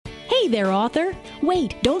Hey there, author.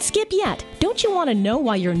 Wait, don't skip yet. Don't you want to know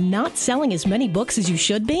why you're not selling as many books as you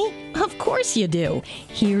should be? Of course you do.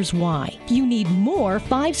 Here's why. You need more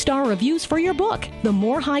 5-star reviews for your book. The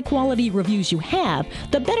more high-quality reviews you have,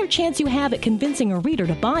 the better chance you have at convincing a reader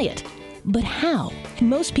to buy it. But how?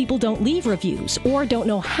 Most people don't leave reviews or don't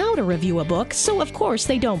know how to review a book, so of course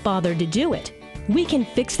they don't bother to do it. We can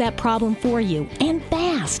fix that problem for you, and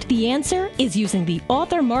fast. The answer is using the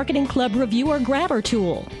Author Marketing Club Reviewer Grabber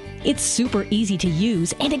tool. It's super easy to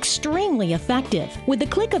use and extremely effective. With the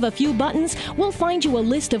click of a few buttons, we'll find you a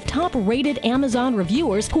list of top-rated Amazon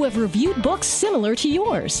reviewers who have reviewed books similar to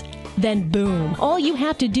yours. Then boom, all you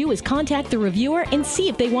have to do is contact the reviewer and see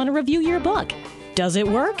if they want to review your book. Does it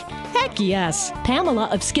work? Heck yes! Pamela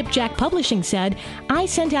of Skipjack Publishing said, I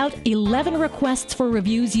sent out 11 requests for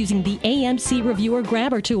reviews using the AMC Reviewer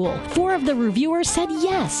Grabber tool. 4 of the reviewers said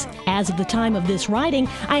yes. As of the time of this writing,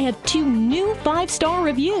 I have 2 new 5-star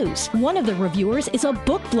reviews. One of the reviewers is a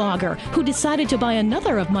book blogger who decided to buy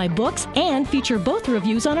another of my books and feature both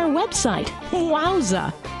reviews on our website.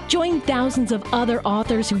 Wowza! Join thousands of other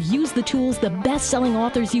authors who use the tools the best-selling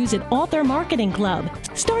authors use at Author Marketing Club.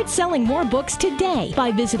 Start selling more books today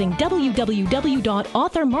by visiting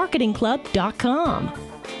www.authormarketingclub.com.